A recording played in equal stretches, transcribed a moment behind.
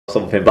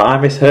something, but I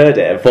misheard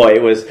it and thought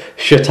it was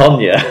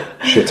Chatonya.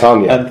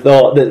 And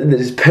thought that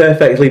it's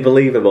perfectly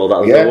believable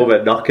that there's a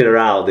woman knocking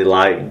around in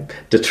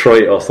like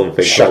Detroit or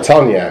something.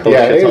 Chatonya.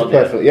 It is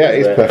perfect. Yeah,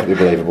 it is perfectly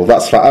believable.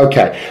 That's fine.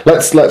 Okay,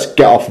 let's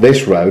get off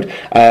this road.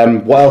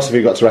 What else have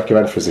you got to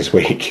recommend for us this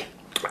week?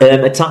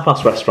 A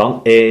tapas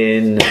restaurant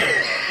in...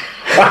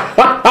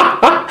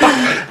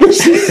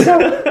 This is so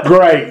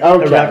great.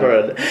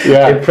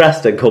 Okay. In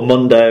Preston called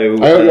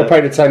Mundo. I hope you're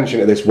paying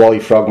attention to this. Wally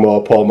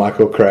Frogmore, Paul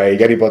Michael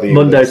Craig, anybody.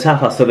 Mundo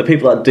Tapas. So the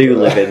people that do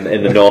live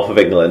in the north of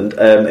England,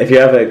 if you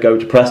ever go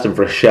to Preston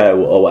for a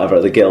show or whatever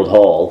at the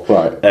Guildhall,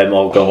 right,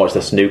 or go and watch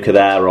the snooker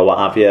there or what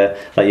have you,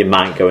 that you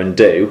might go and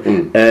do,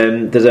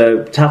 there's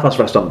a tapas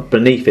restaurant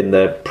beneath in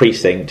the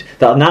precinct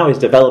that now is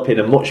developing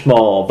a much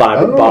more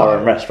vibrant bar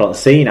and restaurant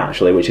scene,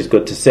 actually, which is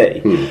good to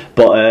see.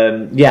 But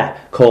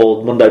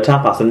called Mundo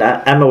Tapas, and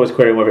Emma was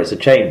querying whether it's a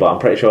chain, but I'm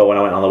pretty sure when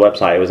I went on the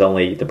website it was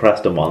only the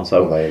Preston one,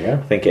 so there you go. I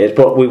think it is.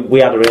 But we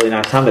had a really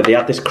nice time there. They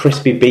had this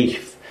crispy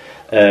beef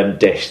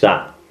dish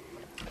that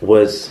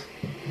was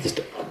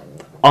just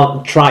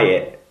try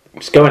it,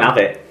 just go and have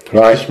it,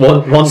 right? Just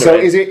wonder so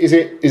is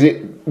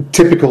it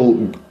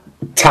typical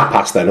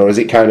tapas then, or is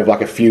it kind of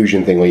like a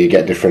fusion thing where you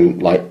get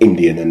different like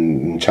Indian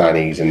and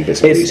Chinese and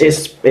bits and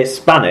pieces? It's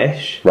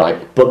Spanish, right?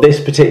 But this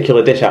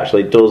particular dish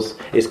actually does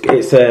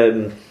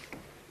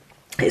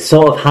it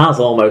sort of has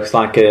almost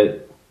like a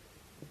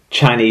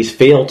Chinese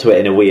feel to it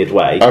in a weird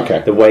way.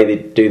 Okay. The way they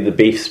do the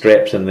beef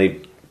strips and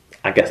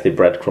I guess they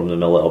breadcrumb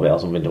them a little bit or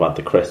something to add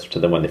the crisp to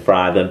them when they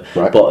fry them.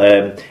 Right.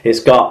 But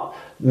it's got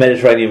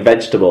Mediterranean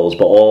vegetables,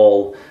 but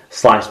all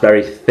sliced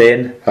very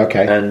thin.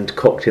 Okay. And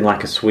cooked in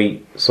like a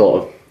sweet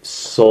sort of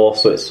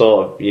sauce. So it's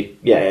sort of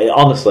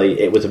honestly,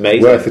 it was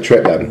amazing. Worth the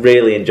trip then.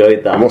 Really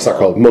enjoyed that. And what's that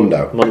called?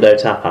 Mundo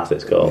Tapas,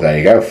 it's called. There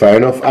you go. Fair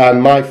enough.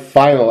 And my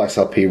final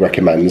SLP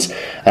recommends.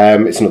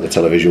 It's another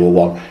televisual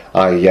one.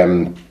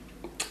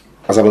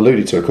 As I've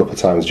alluded to a couple of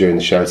times during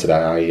the show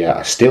today,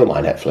 I steal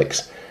my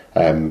Netflix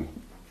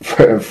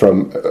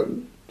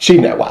from. She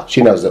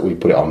knows that we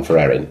put it on for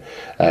Erin,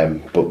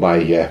 but my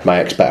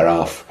ex-better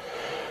half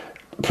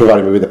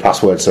provided me with the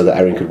password so that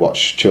Erin could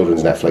watch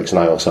children's Netflix, and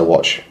I also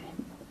watch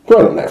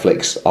grown-up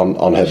Netflix on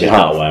her behalf. She's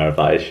not aware of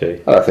that, is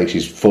she? I don't think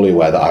she's fully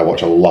aware that I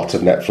watch a lot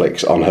of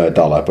Netflix on her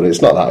dollar, but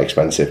it's not that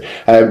expensive.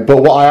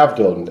 But what I have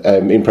done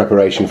in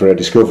preparation for her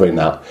discovering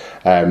that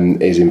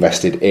is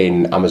invested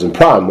in Amazon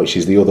Prime, which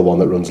is the other one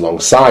that runs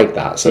alongside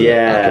that. So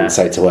that I can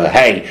say to her,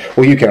 hey,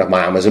 well, you can have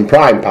my Amazon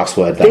Prime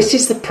password then. This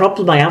is the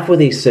problem I have with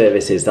these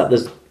services, that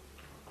there's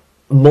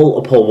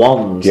multiple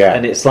ones,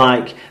 and it's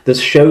like there's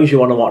shows you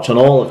want to watch on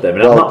all of them,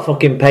 and I'm not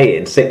fucking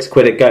paying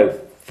 £6 a go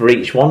for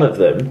each one of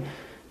them,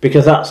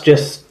 because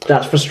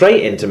that's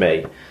frustrating to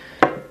me.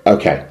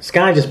 Okay.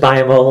 Sky, just buy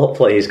them all up,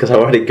 please, because I've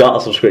already got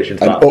a subscription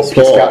to that.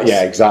 Sky,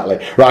 yeah, exactly.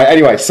 Right,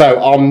 anyway, so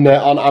on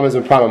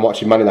Amazon Prime I'm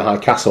watching Man in the High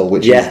Castle,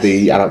 which is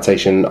the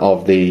adaptation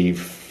of the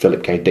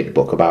Philip K. Dick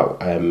book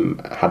about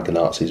had the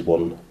Nazis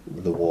won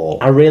the war.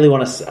 I really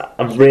want to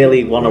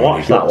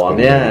watch that one.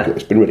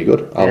 It's been really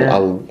good.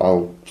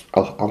 I'll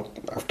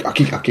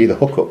keep the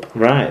hook up.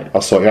 Right.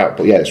 I'll sort it out.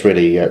 But yeah, it's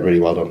really really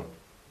well done.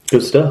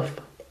 Good stuff.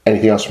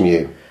 Anything else from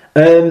you?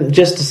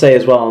 Just to say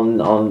as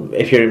well, on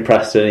if you're in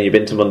Preston and you've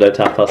been to Mundo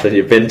Tapas and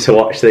you've been to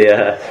watch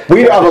the...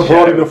 we don't have a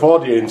broad enough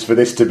audience for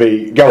this to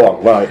be... Go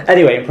on, right.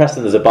 Anyway, in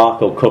Preston there's a bar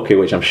called Cuckoo,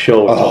 which I'm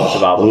sure we've talked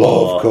about before.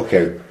 Love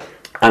Cuckoo.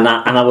 And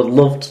I would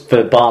love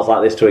for bars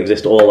like this to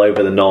exist all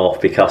over the north,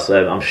 because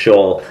I'm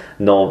sure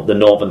the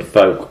northern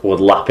folk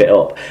would lap it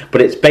up.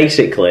 But it's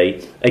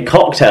basically a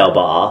cocktail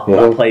bar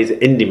that plays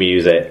indie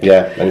music.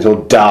 Yeah, and it's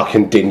all dark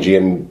and dingy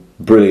and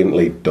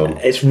brilliantly done.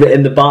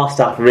 And the bar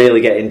staff really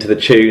get into the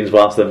tunes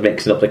whilst they're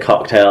mixing up the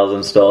cocktails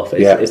and stuff.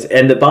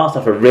 And the bar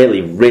staff are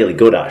really, really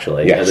good,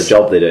 actually, at the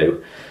job they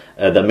do.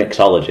 They're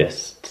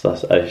mixologists.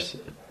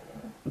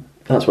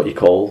 That's what you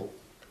call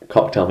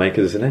cocktail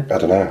makers, isn't it? I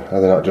don't know.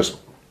 Are they not just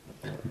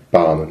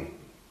barman?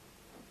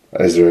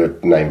 Is there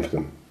a name for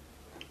them?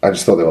 I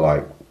just thought they were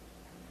like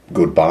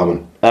good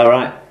barmen. Oh,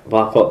 right.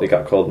 Well, I thought they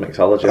got called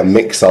mixologists. A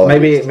mixologist.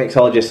 Maybe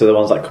mixologists are the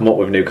ones that come up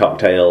with new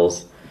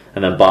cocktails,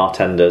 and then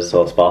bartenders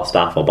or bar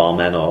staff or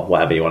barmen or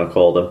whatever you want to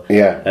call them.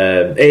 Yeah.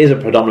 It is a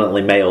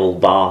predominantly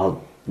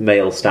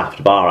male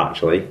staffed bar,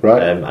 actually.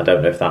 Right. I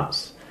don't know if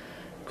that's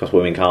because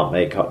women can't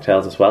make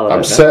cocktails as well.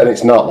 I'm certain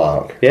it's not,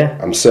 Mark. Yeah.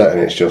 I'm certain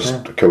it's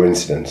just a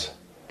coincidence.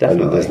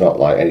 Definitely. And there's not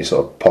like any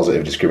sort of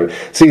positive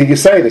discrimination. See, you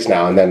say this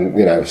now, and then,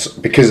 you know,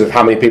 because of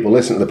how many people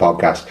listen to the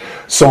podcast,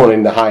 someone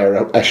in the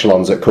higher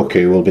echelons at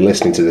Cuckoo will be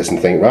listening to this and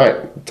think,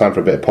 right, time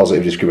for a bit of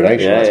positive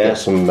discrimination.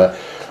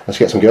 Let's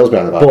get some girls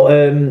behind the bar. But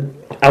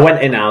I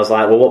went in and I was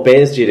like, well, what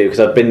beers do you do? Because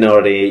I'd been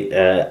already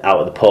out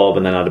at the pub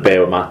and then had a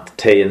beer with my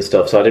tea and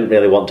stuff, so I didn't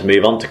really want to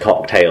move on to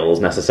cocktails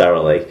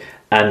necessarily.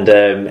 And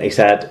he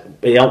said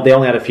they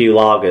only had a few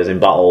lagers in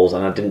bottles,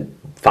 and I didn't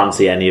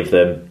fancy any of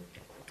them.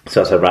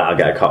 So I said, right, I'll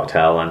get a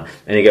cocktail. And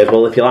he goes,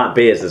 well, if you like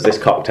beers, there's this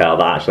cocktail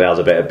that actually has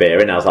a bit of beer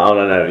in it. I was like,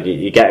 oh, no,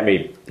 you get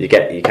me. You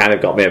kind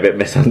of got me a bit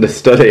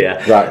misunderstood here.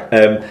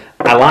 Right.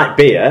 I like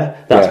beer.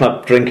 That's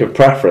my drink of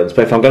preference.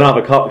 But if I'm going to have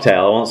a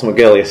cocktail, I want something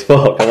girly as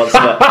fuck. I want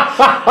something,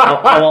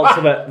 I want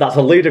something that's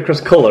a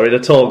ludicrous colour in a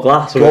tall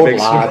glass with a big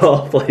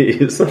straw,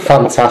 please.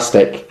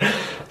 Fantastic.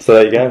 So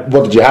there you go.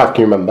 What did you have?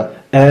 Can you remember?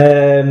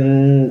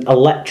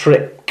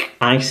 Electric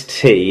iced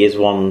tea is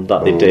one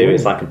that they do.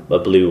 It's like a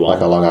blue one.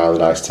 Like a Long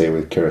Island iced tea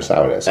with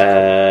curacao in it.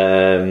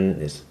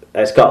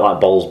 It's got like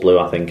Bowls Blue,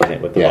 I think, in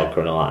it with the vodka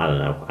and all that. I don't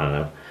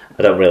know.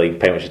 I don't really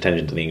pay much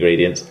attention to the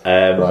ingredients.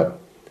 Right.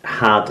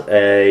 Had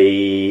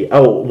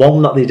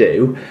one that they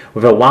do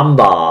with a wham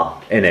bar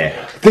in it.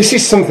 This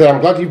is something, I'm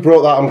glad you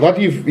brought that. I'm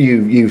glad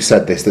you've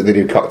said this, that they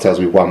do cocktails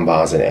with wham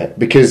bars in it,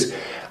 because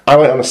I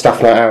went on a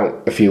staff night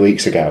out a few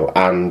weeks ago,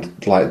 and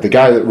like the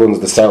guy that runs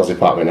the sales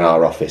department in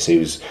our office,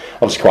 who's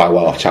obviously quite a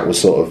well-off chap,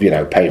 was sort of,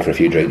 paying for a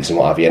few drinks and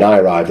what have you, and I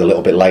arrived a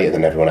little bit later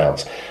than everyone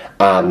else,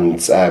 and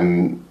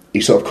he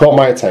sort of caught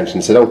my attention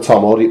and said, "Oh,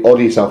 Tom,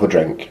 order yourself a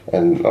drink."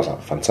 And I was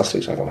like,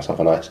 "Fantastic!" So I got myself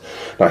a nice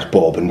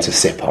bourbon to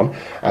sip on,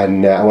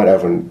 and I went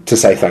over to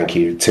say thank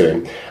you to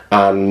him.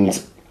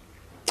 And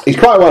he's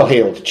quite a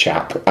well-heeled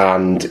chap,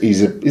 and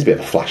he's a bit of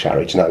a flash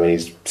Harry. Do you know what I mean?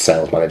 He's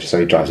sales manager, so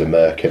he drives a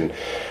Merc, and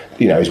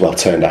he's well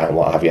turned out and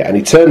what have you. And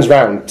he turns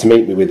round to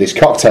meet me with this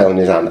cocktail in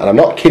his hand, and I'm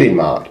not kidding,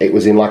 Mark. It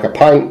was in like a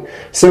pint,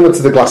 similar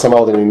to the glass I'm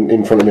holding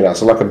in front of me now.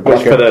 So like a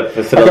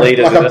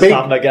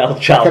San Miguel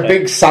chalice, like a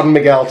big San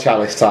Miguel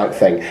chalice type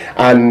thing.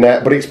 And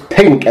but it's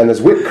pink, and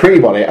there's whipped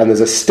cream on it, and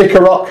there's a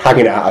sticker rock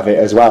hanging out of it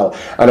as well.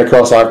 And of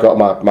course, I've got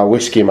my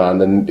whiskey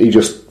man, and he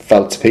just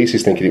fell to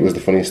pieces, thinking it was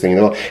the funniest thing in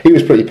the world. He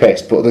was pretty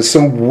pissed, but there's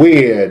some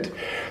weird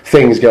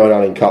things going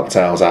on in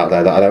cocktails out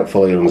there that I don't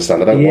fully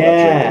understand. I don't want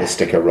a drink with a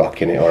sticker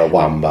rock in it or a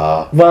wham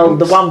bar. Well,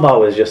 the wham bar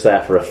was just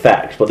there for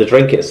effect, but the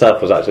drink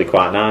itself was actually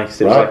quite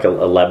nice. It was like a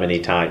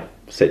lemony type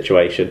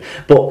situation.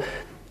 But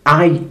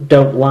I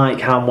don't like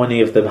how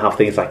many of them have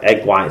things like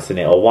egg whites in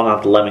it, or one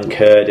had lemon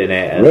curd in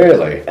it. And,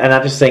 really? And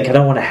I just think I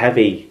don't want a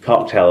heavy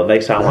cocktail, and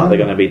they sound like they're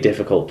going to be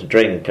difficult to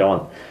drink.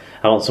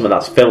 I want something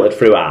that's filtered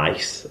through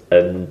ice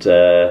and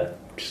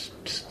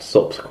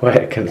sup's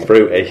quick and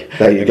fruity.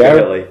 There you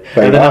go.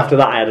 And then after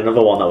that I had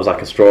another one that was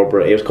like a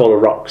strawberry. It was called a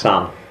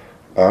Roxanne.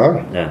 Oh,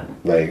 yeah.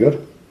 Very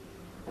good.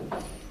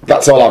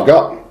 That's all I've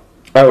got.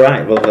 Oh,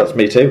 right. Well, that's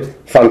me too.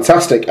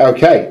 Fantastic.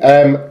 Okay.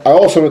 I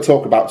also want to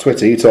talk about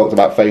Twitter. You talked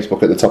about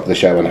Facebook at the top of the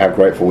show and how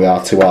grateful we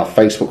are to our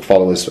Facebook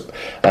followers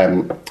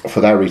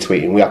for their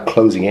retweeting. We are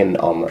closing in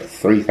on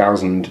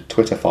 3,000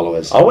 Twitter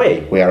followers. Are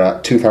we? We are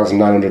at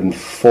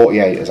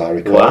 2,948 as I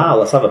recall. Wow,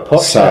 let's have a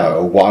push.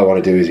 So what I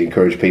want to do is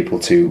encourage people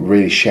to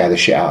really share the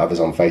shit out of us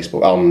on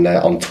Facebook,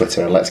 on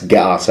Twitter, and let's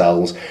get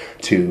ourselves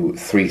to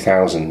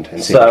 3,000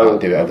 and see if we can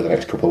do it over the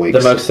next couple of weeks.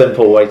 The most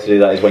simple way to do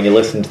that is when you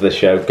listen to the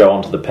show, go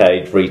onto the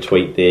page,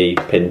 retweet the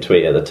pinned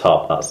tweet at the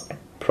top. That's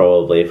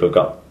probably, if we've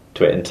got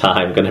to it in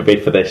time, going to be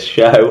for this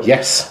show.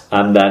 Yes.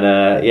 And then,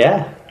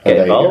 get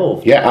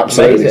involved. Yeah,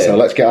 absolutely. Amazing. So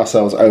let's get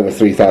ourselves over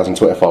 3,000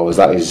 Twitter followers.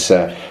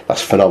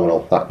 That's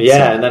phenomenal.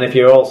 And then if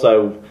you're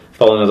also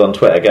following us on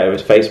Twitter, get over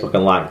to Facebook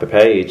and like the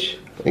page.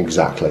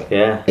 Exactly.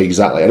 Yeah.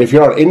 Exactly. And if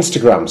you're on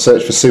Instagram,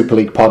 search for Super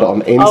League Pod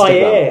on Instagram.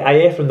 Oh, I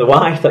hear from the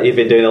wife that you've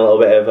been doing a little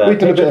bit of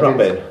picture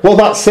dropping. Well,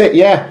 that's it.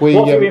 Yeah.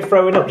 What have you been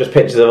throwing up? Just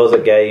pictures of us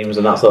at games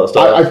and that sort of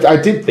stuff. I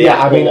did. The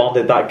actual one,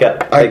 did that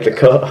take the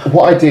cut?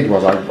 What I did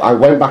was I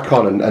went back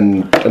on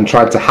and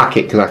tried to hack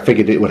it because I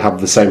figured it would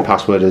have the same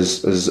password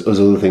as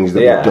other things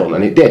that we've done,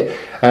 and it did.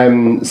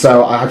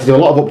 So I had to do a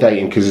lot of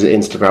updating because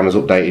Instagram has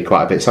updated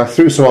quite a bit. So I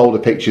threw some older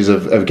pictures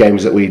of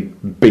games that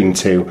we'd been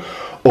to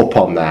up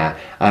on there,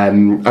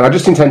 and I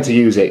just intend to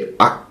use it.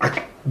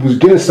 I was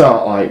going to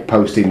start like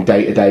posting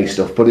day-to-day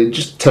stuff, but it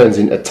just turns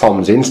into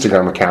Tom's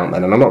Instagram account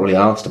then, and I'm not really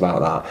asked about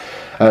that.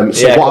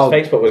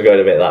 Facebook was going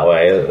a bit that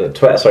way.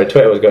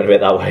 Twitter was going a bit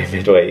that way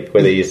midweek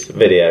with these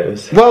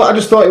videos. Well, I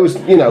just thought it was,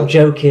 I'm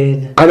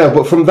joking. I know,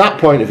 but from that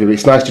point of view,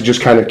 it's nice to just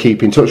kind of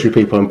keep in touch with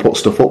people and put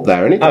stuff up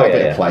there, and it got a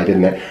bit of play,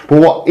 didn't it?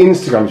 But what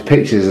Instagram's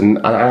pictures,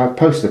 and I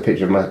posted a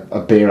picture of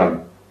a beer I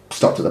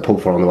stopped at the pub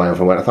for on the way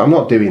over and I thought, I'm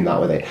not doing that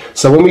with it.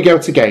 So when we go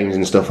to games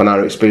and stuff and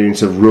our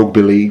experience of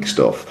rugby league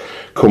stuff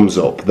comes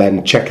up,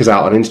 then check us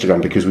out on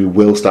Instagram, because we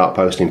will start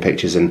posting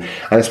pictures, and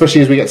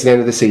especially as we get to the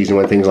end of the season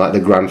when things like the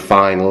grand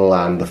final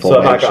and the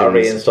formations. So have I got to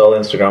reinstall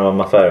Instagram on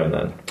my phone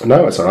then?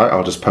 No, it's alright.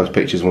 I'll just post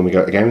pictures when we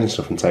go to games and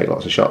stuff and take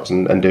lots of shots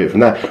and do it from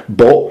there.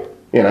 But,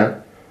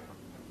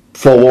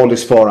 forewarned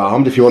is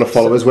forearmed. If you want to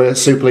follow us, we're at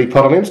Super League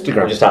Pod on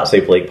Instagram. We're just at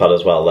Super League Pod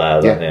as well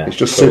there. Yeah, it's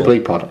just cool. Super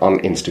League Pod on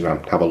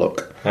Instagram. Have a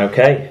look.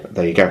 Okay.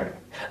 There you go.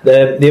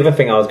 The other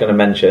thing I was going to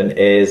mention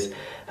is,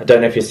 I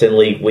don't know if you've seen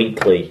League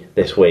Weekly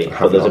this week,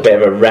 but there's a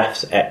bit of a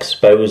refs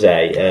expose.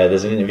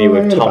 There's an interview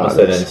with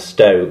Thomason and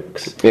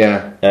Stokes.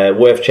 Yeah.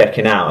 Worth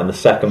checking out, and the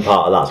second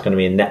part of that's going to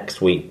be in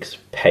next week's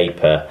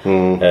paper,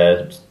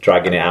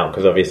 dragging it out,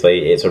 because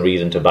obviously it's a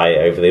reason to buy it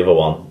over the other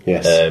one.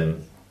 Yes.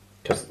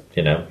 Because,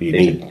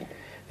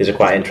 these are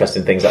quite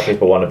interesting things that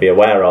people want to be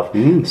aware of.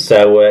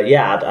 So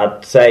yeah,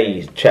 I'd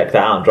say check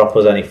that out and drop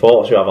us any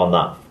thoughts you have on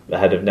that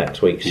ahead of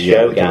next week's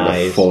show,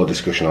 guys. A full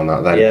discussion on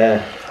that then.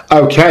 Yeah.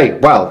 Okay,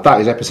 well,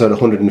 that is episode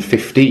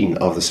 115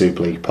 of the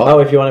Super League Pod. Oh,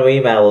 if you want to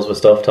email us with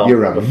stuff, Tom.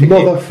 You're a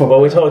motherfucker. Well,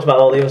 we talked about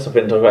all the other stuff,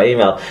 we didn't talk about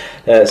email.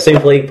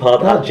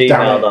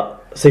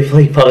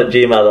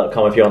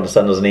 superleaguepod@gmail.com if you want to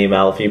send us an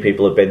email. A few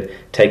people have been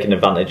taking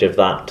advantage of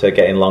that to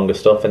get in longer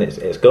stuff, and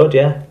it's good,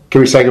 yeah.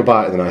 Can we say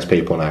goodbye to the nice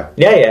people now?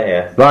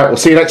 Yeah. Right, we'll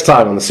see you next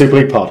time on the Super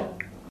League Pod.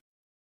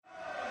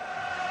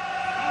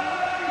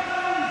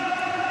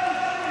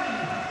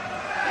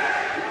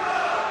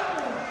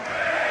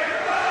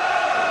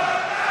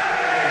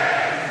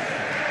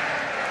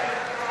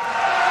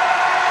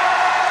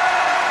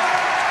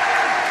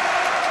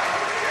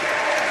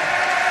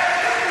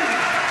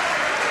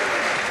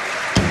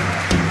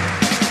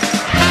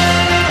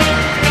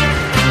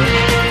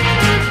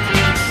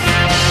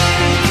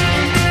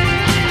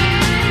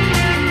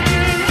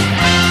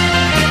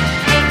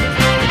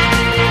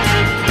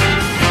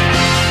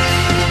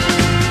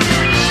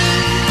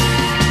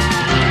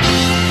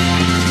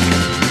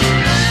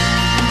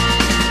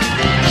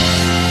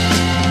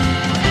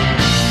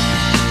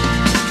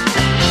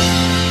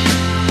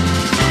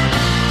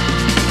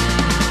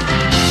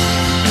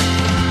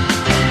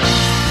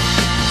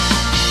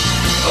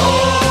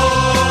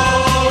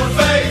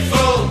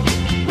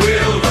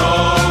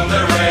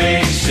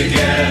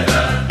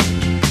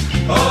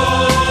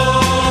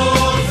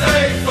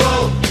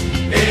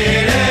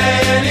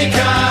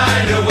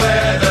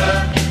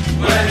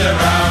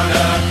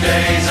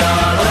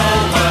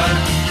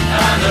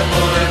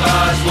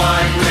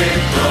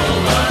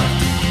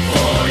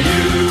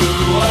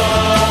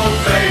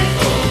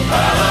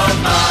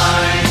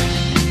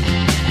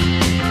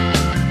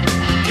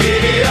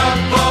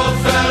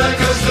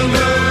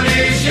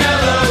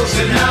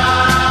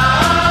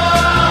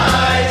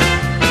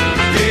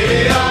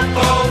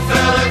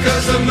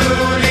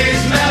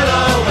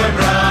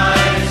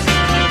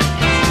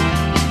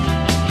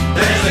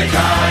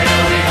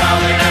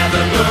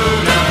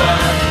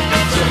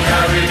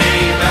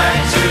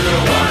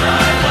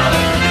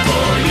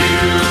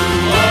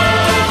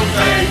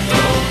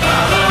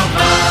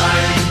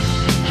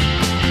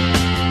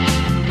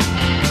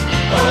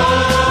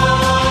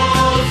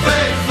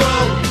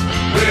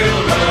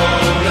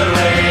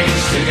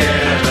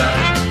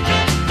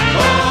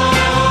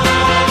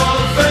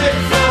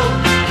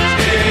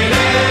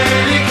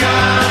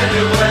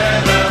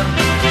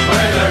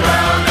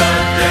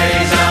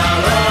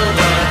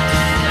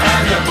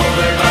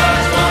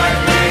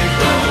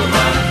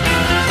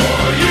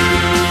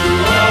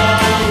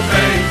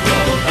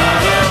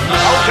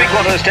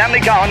 Stanley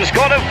Cowan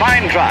scored a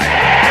fine try.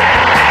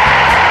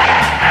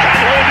 Can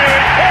he do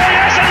it?